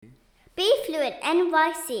Fluent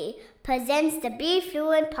NYC presents the Be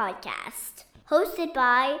Fluent podcast, hosted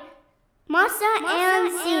by Masa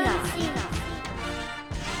and Sina.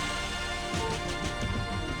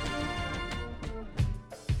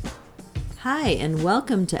 Hi, and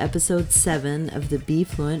welcome to episode 7 of the Be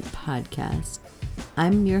Fluent podcast.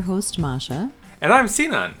 I'm your host, Masha. And I'm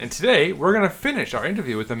Sinan, and today we're going to finish our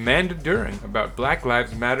interview with Amanda During about Black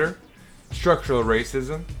Lives Matter, structural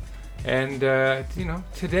racism, and,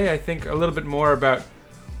 today I think a little bit more about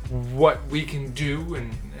what we can do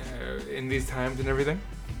in these times and everything.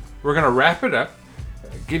 We're going to wrap it up,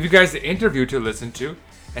 give you guys the interview to listen to,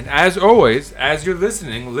 and as always, as you're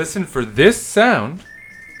listening, listen for this sound,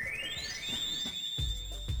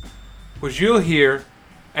 which you'll hear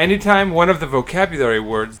anytime one of the vocabulary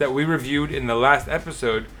words that we reviewed in the last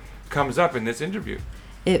episode comes up in this interview.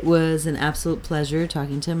 It was an absolute pleasure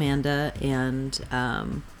talking to Amanda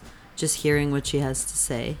and just hearing what she has to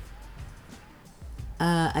say.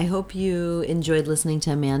 I hope you enjoyed listening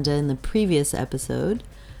to Amanda in the previous episode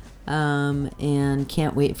and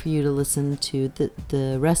can't wait for you to listen to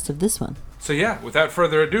the rest of this one. So yeah, without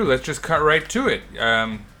further ado, let's just cut right to it.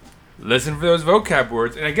 Listen for those vocab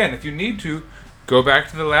words. And again, if you need to, go back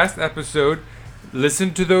to the last episode,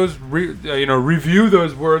 listen to those, review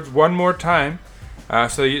those words one more time,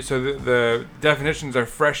 so the definitions are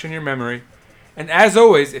fresh in your memory. And as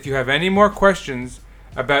always, if you have any more questions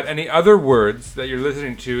about any other words that you're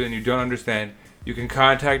listening to and you don't understand, you can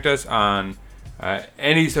contact us on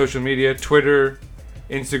any social media, Twitter,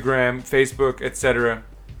 Instagram, Facebook, etc.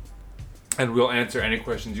 And we'll answer any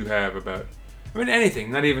questions you have about,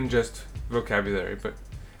 anything, not even just vocabulary. But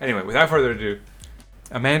anyway, without further ado,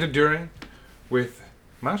 Amanda During with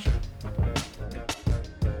Masha.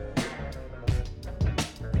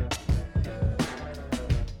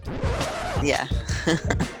 Yeah.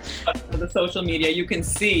 The social media, you can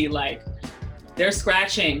see like they're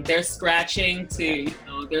scratching to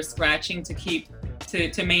keep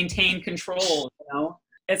to maintain control.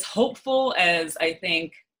 As hopeful as I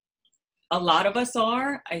think a lot of us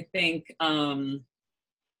are, I think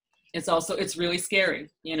it's really scary.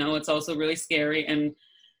 It's also really scary, and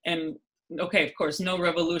okay, of course, no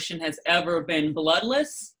revolution has ever been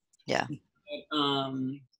bloodless. Yeah. But,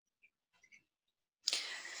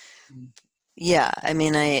 yeah,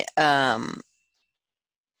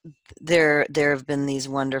 there have been these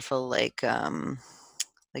wonderful in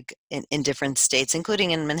different states,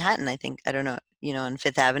 including in Manhattan, I think, I don't know, on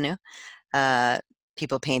Fifth Avenue,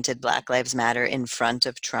 people painted Black Lives Matter in front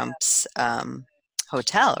of Trump's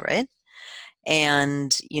hotel, right?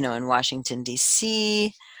 And, in Washington,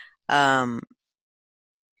 D.C., and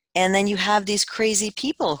then you have these crazy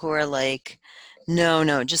people who are like,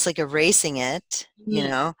 no, just like erasing it,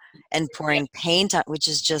 and pouring paint on, which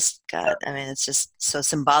is just, God, it's just so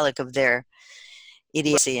symbolic of their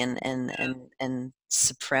idiocy and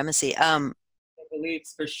supremacy.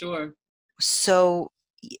 beliefs for sure. So,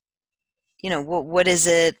 what is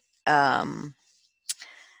it that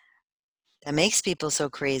makes people so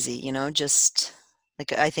crazy? Just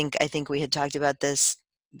like I think we had talked about this.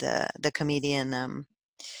 The comedian,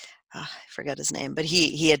 I forgot his name, but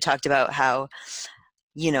he had talked about how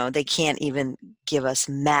they can't even give us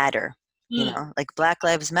matter. Like Black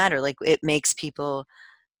Lives Matter, like it makes people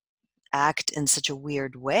act in such a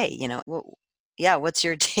weird way. What's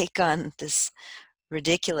your take on this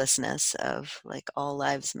ridiculousness of like all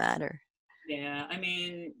lives matter? Yeah,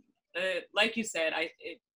 like you said,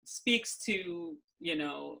 it speaks to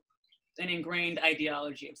an ingrained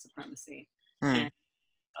ideology of supremacy and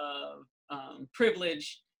of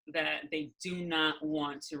privilege that they do not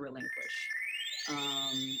want to relinquish.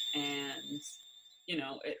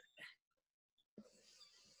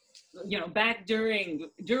 Back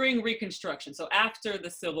during Reconstruction, so after the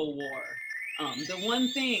Civil War, the one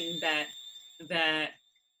thing that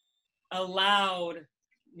allowed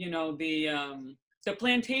the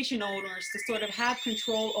plantation owners to sort of have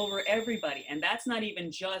control over everybody, and that's not even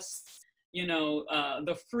just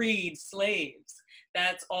the freed slaves.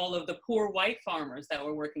 That's all of the poor white farmers that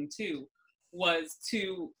were working too, was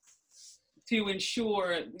to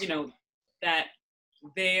ensure that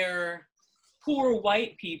their poor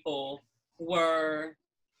white people were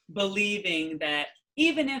believing that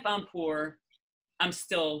even if I'm poor, I'm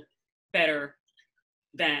still better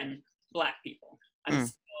than Black people. I'm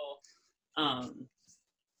still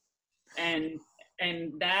and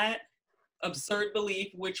that absurd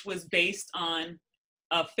belief, which was based on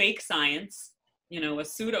a fake science, a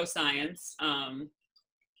pseudoscience,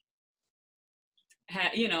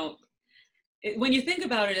 when you think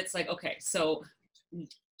about it, it's like, okay, so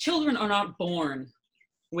children are not born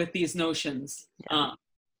with these notions.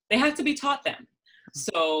 they have to be taught them.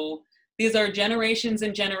 So these are generations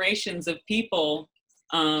and generations of people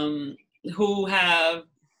who have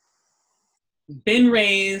been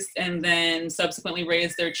raised and then subsequently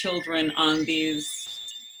raised their children on these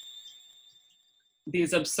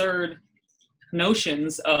absurd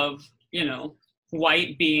notions of, you know,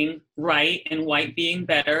 white being right and white being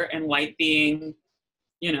better and white being,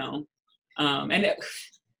 you know, and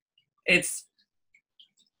it's,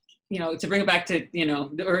 you know, to bring it back to, you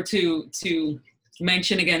know, or to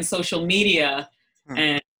mention again social media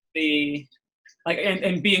and the like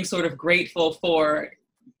and being sort of grateful for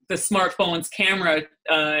the smartphone's camera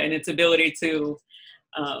and its ability to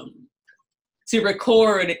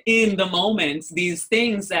record in the moment these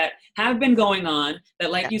things that have been going on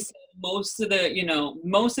that, like you said, most of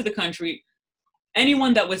the country,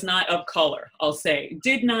 anyone that was not of color, I'll say,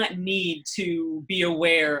 did not need to be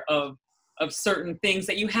aware of certain things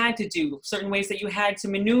that you had to do, certain ways that you had to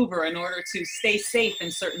maneuver in order to stay safe in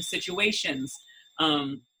certain situations.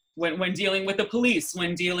 When dealing with the police,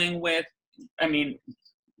 when dealing with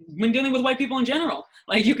white people in general,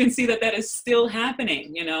 like you can see that is still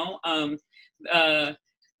happening, you know.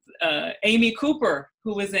 Amy Cooper,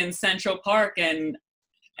 who was in Central Park and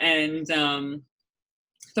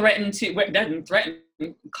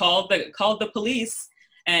called the police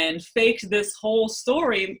and faked this whole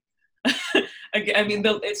story. I mean,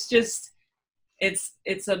 it's just,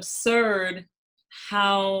 it's absurd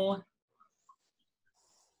how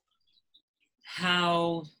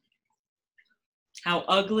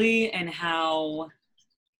ugly and how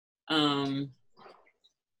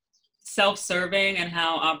self-serving and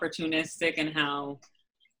how opportunistic and how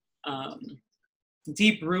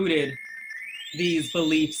deep-rooted these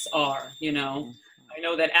beliefs are, you know. I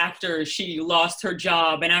know that after she lost her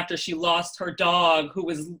job and after she lost her dog, who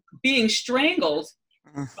was being strangled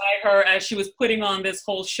by her as she was putting on this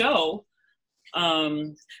whole show,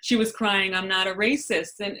 she was crying, "I'm not a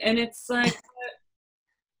racist," and it's like,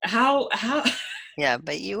 how Yeah,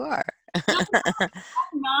 but you are.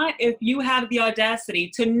 not if you have the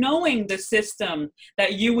audacity to, knowing the system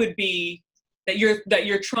that you would be, that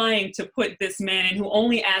you're trying to put this man in, who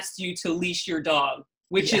only asked you to leash your dog,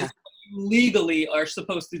 which is what you legally are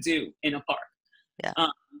supposed to do in a park. Yeah.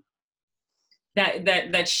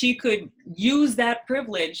 That she could use that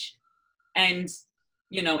privilege and,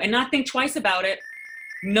 you know, and not think twice about it,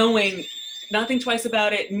 not think twice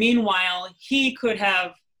about it. Meanwhile, he could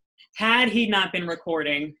have, had he not been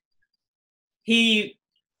recording,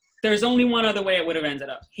 there's only one other way it would have ended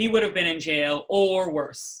up. He would have been in jail or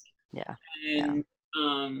worse. Yeah. And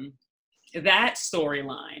that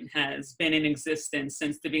storyline has been in existence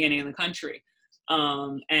since the beginning of the country.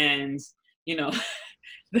 And, you know,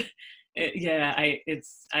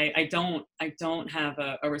 I don't have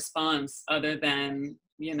a response other than,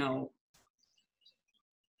 you know,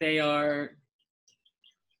 their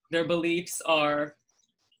beliefs are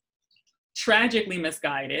tragically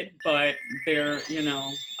misguided, but they're, you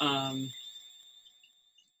know,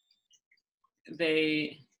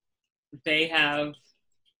 they have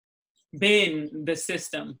been the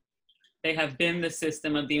system. They have been the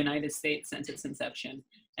system of the United States since its inception,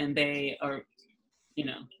 and they are, you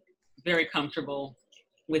know, very comfortable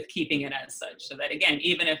with keeping it as such. So that, again,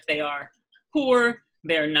 even if they are poor,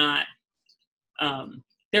 they're not,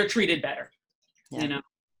 they're treated better, you know.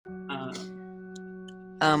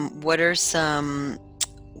 What are some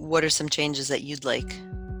changes that you'd like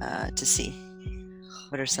to see?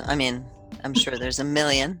 What are some? I mean, I'm sure there's a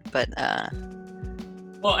million, but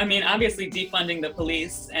well, I mean, obviously defunding the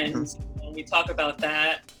police, and when we talk about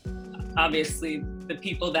that, obviously the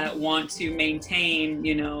people that want to maintain,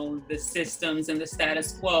 you know, the systems and the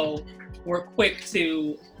status quo were quick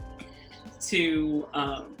to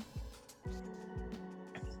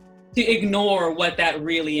ignore what that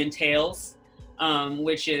really entails,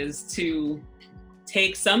 which is to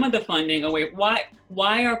take some of the funding away.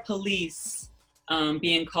 Why are police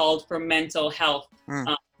being called for mental health,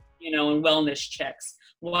 you know, and wellness checks?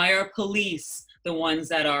 Why are police the ones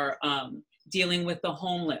that are dealing with the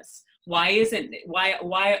homeless? Why isn't it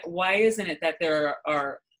that there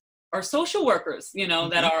are social workers, you know,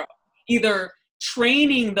 that are either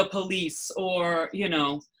training the police or, you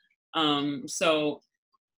know, so,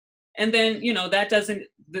 and then, you know, that doesn't,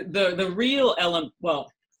 the real element,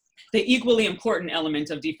 well, the equally important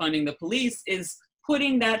element of defunding the police is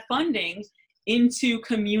putting that funding into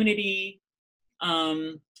community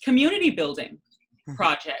building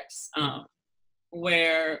projects,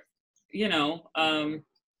 where, you know,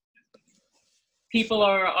 people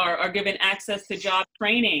are given access to job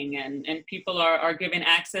training, and people are given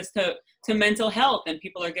access to mental health, and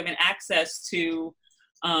people are given access to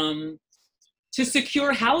to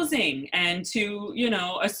secure housing and to,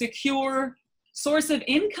 a secure source of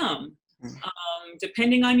income.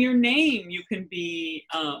 Depending on your name, you can be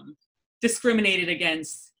discriminated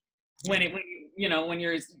against when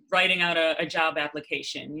you're writing out a job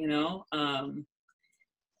application,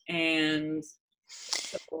 and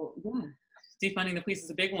so, defunding the police is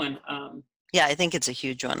a big one. Yeah, I think it's a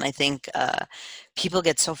huge one. I think people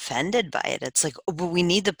get so offended by it. It's like, oh, but we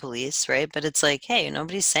need the police, right? But it's like, hey,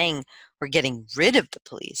 nobody's saying we're getting rid of the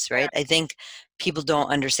police, right? I think people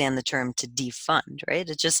don't understand the term to defund, right?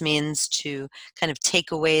 It just means to kind of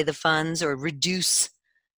take away the funds or reduce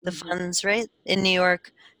the funds, right? In New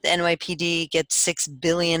York, the NYPD gets $6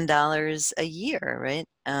 billion a year, right?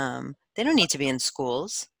 They don't need to be in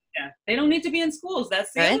schools. Yeah, they don't need to be in schools.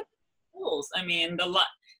 That's the right? other schools. I mean,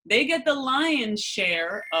 they get the lion's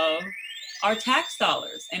share of our tax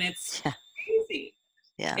dollars, and it's crazy.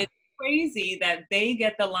 Yeah. It's crazy that they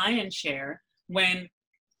get the lion's share when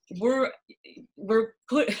we're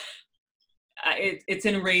put. It's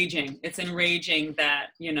enraging. It's enraging that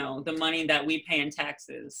the money that we pay in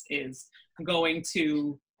taxes is going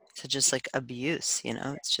to just like abuse.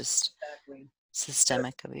 It's just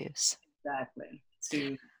systemic abuse. Exactly,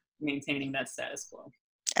 to maintaining that status quo.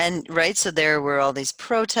 And right, so there were all these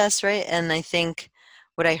protests, right? And I think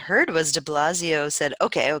what I heard was de Blasio said,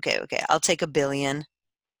 okay, I'll take $1 billion.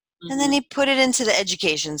 And then he put it into the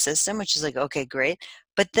education system, which is like, okay, great.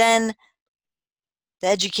 But then the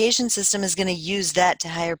education system is going to use that to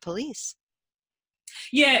hire police.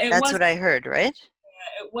 Yeah, that's what I heard, right?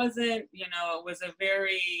 Yeah, it wasn't, it was a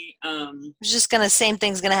very... it's just going to, same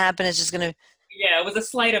thing's going to happen. It's just going to... Yeah, it was a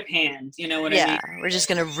sleight of hand, I mean? Yeah, we're just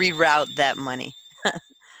going to reroute that money.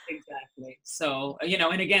 Exactly. So,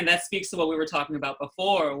 and again, that speaks to what we were talking about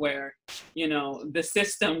before, where, the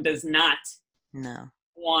system does not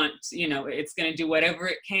want, it's going to do whatever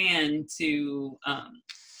it can to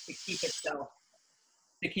keep itself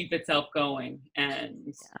going.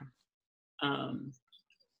 And,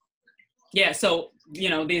 so,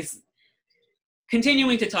 these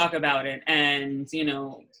continuing to talk about it and,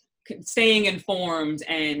 staying informed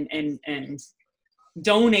and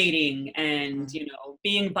donating and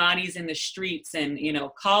being bodies in the streets and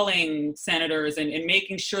calling senators and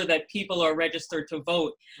making sure that people are registered to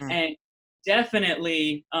vote and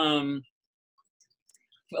definitely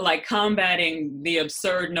like combating the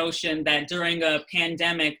absurd notion that during a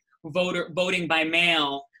pandemic voting by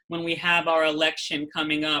mail when we have our election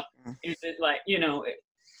coming up is it like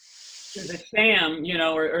is a sham,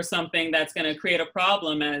 or something that's going to create a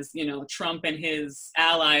problem, as Trump and his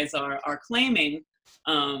allies are claiming.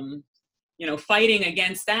 Fighting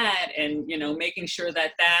against that and making sure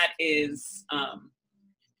that is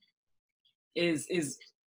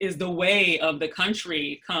the way of the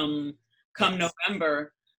country come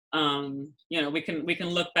November. We can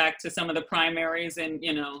look back to some of the primaries and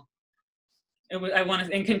in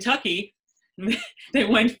Kentucky they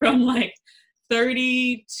went from like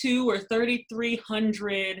 32 or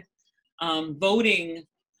 3,300 voting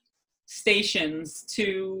stations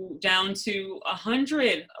down to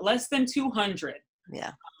 100, less than 200.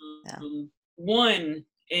 One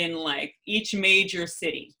in like each major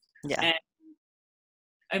city. And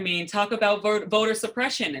I mean, talk about voter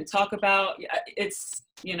suppression and talk about it's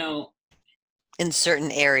in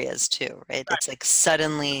certain areas too, right? It's like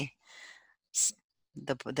suddenly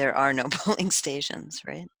there are no polling stations,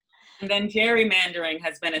 right? And then gerrymandering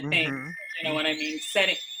has been a thing. You know what I mean?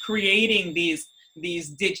 Creating these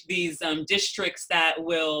districts that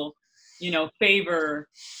will, favor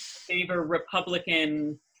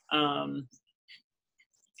Republican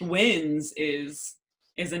wins is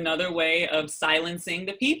another way of silencing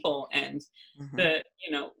the people. And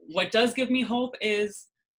what does give me hope is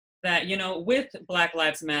that, with Black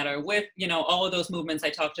Lives Matter, with, all of those movements I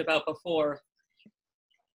talked about before,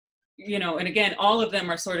 and again, all of them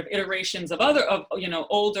are sort of iterations of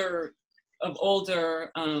older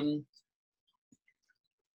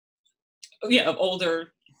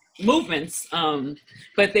movements,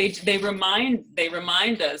 but they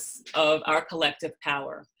remind us of our collective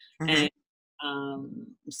power, and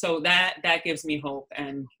so that gives me hope.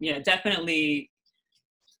 And definitely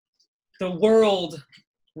the world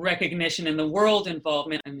recognition and the world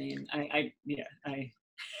involvement. I mean,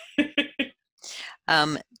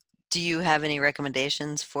 do you have any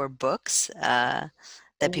recommendations for books that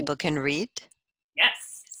people can read?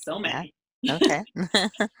 Yes, so many. Yeah. Okay.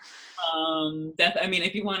 I mean,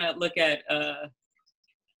 if you want to look at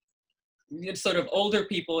sort of older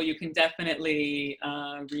people, you can definitely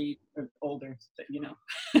read older,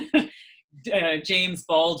 James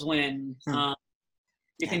Baldwin,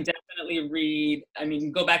 You can definitely read. I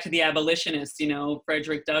mean, go back to the abolitionists.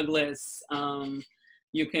 Frederick Douglass.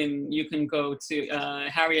 You can go to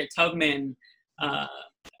Harriet Tubman.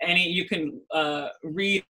 You can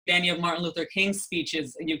read any of Martin Luther King's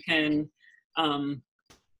speeches. You can,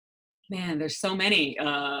 there's so many.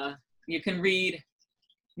 You can read,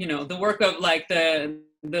 the work of like the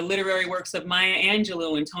literary works of Maya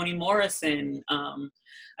Angelou and Toni Morrison.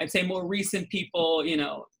 I'd say more recent people,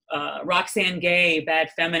 Roxane Gay,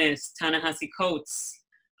 Bad Feminist, Ta-Nehisi Coates,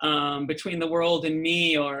 Between the World and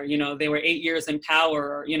Me, or, They Were 8 Years in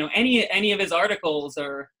Power, or, any of his articles,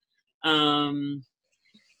 or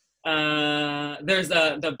there's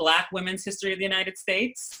the Black Women's History of the United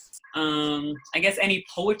States. I guess any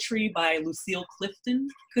poetry by Lucille Clifton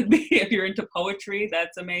could be, if you're into poetry,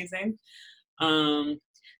 that's amazing.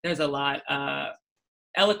 There's a lot.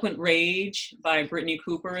 Eloquent Rage by Brittany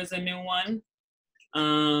Cooper is a new one.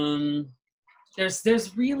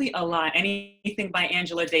 There's really a lot. Anything by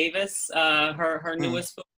Angela Davis, her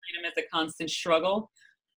newest book, Freedom is a Constant Struggle.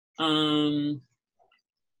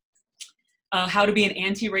 How to Be an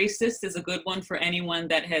Anti-Racist is a good one for anyone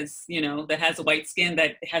that has, that has a white skin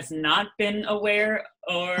that has not been aware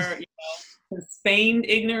or, has feigned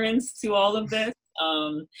ignorance to all of this,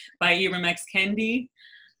 by Ibram X. Kendi.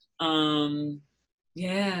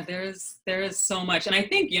 There is so much. And I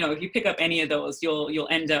think, if you pick up any of those, you'll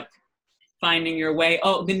end up finding your way.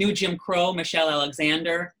 Oh, The New Jim Crow, Michelle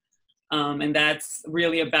Alexander. And that's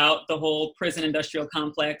really about the whole prison industrial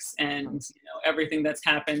complex and, everything that's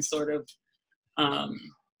happened sort of,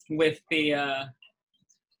 with the,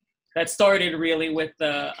 that started really with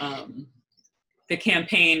the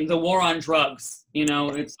campaign, the war on drugs,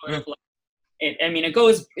 it's sort of like,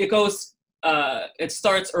 it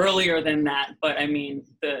starts earlier than that, but I mean,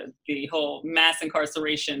 the whole mass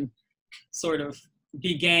incarceration sort of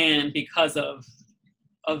began because of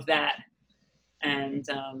that. And,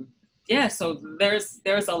 so there's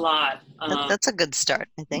a lot. That's a good start,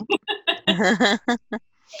 I think.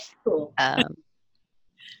 Cool.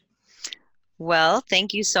 Well,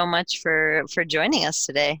 thank you so much for joining us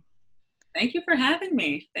today. Thank you for having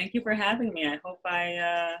me. I hope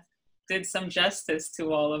I did some justice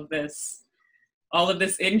to all of this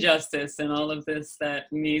injustice and all of this that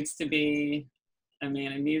needs to be,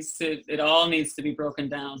 it all needs to be broken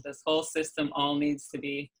down. This whole system all needs to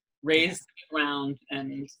be raised to the ground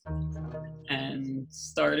and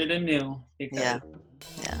started anew, because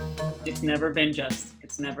it's never been just.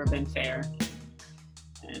 It's never been fair.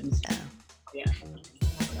 And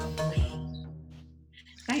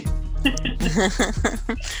thanks.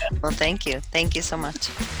 Well, thank you. Thank you so much.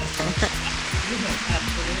 Absolutely.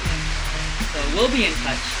 So we'll be in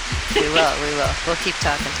touch. We will. We'll keep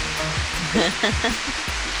talking.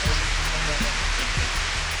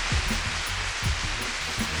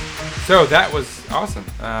 So that was awesome.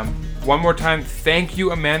 One more time, thank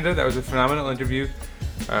you, Amanda. That was a phenomenal interview.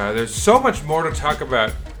 There's so much more to talk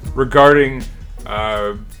about regarding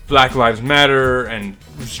Black Lives Matter and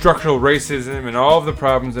structural racism and all of the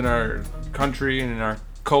problems in our country and in our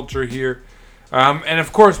culture here. And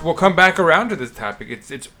of course, we'll come back around to this topic.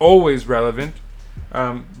 It's always relevant.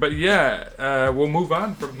 But we'll move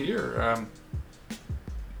on from here.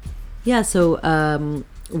 So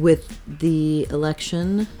with the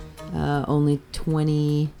election only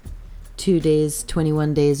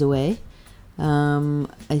 21 days away,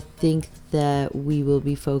 I think that we will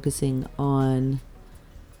be focusing on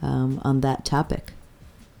that topic.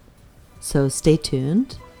 So stay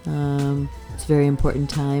tuned. It's a very important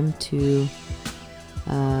time to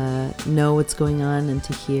know what's going on and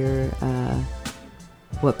to hear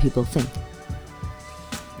what people think.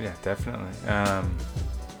 Yeah, definitely.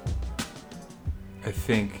 I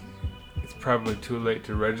think it's probably too late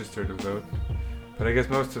to register to vote, but I guess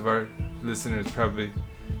most of our listeners probably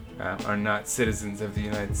are not citizens of the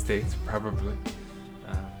United States, probably.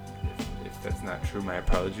 If that's not true, my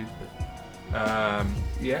apologies. But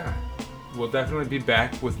we'll definitely be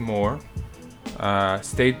back with more.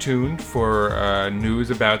 Stay tuned for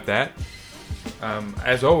news about that.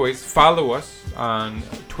 As always, follow us on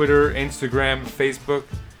Twitter, Instagram, Facebook.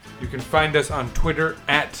 You can find us on Twitter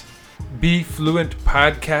at BeFluent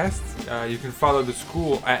Podcast. You can follow the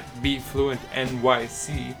school at BeFluent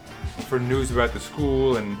NYC for news about the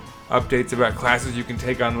school and updates about classes you can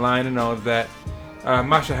take online and all of that.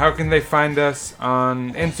 Masha, how can they find us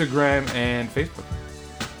on Instagram and Facebook?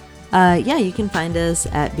 You can find us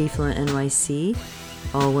at BeFluent NYC,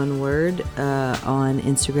 all one word, on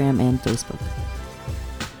Instagram and Facebook.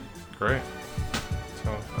 Great.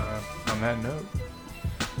 So, on that note,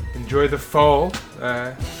 enjoy the fall.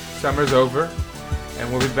 Summer's over, and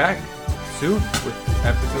we'll be back soon with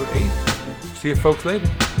episode 8. See you folks later.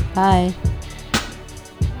 Bye.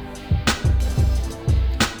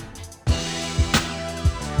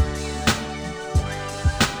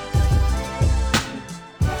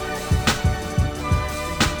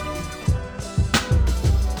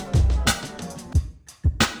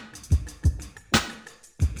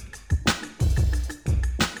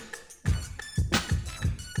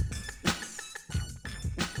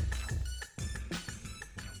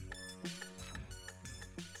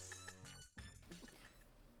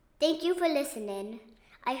 Thank you for listening.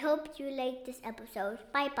 I hope you liked this episode.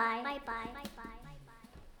 Bye bye. Bye bye. Bye bye.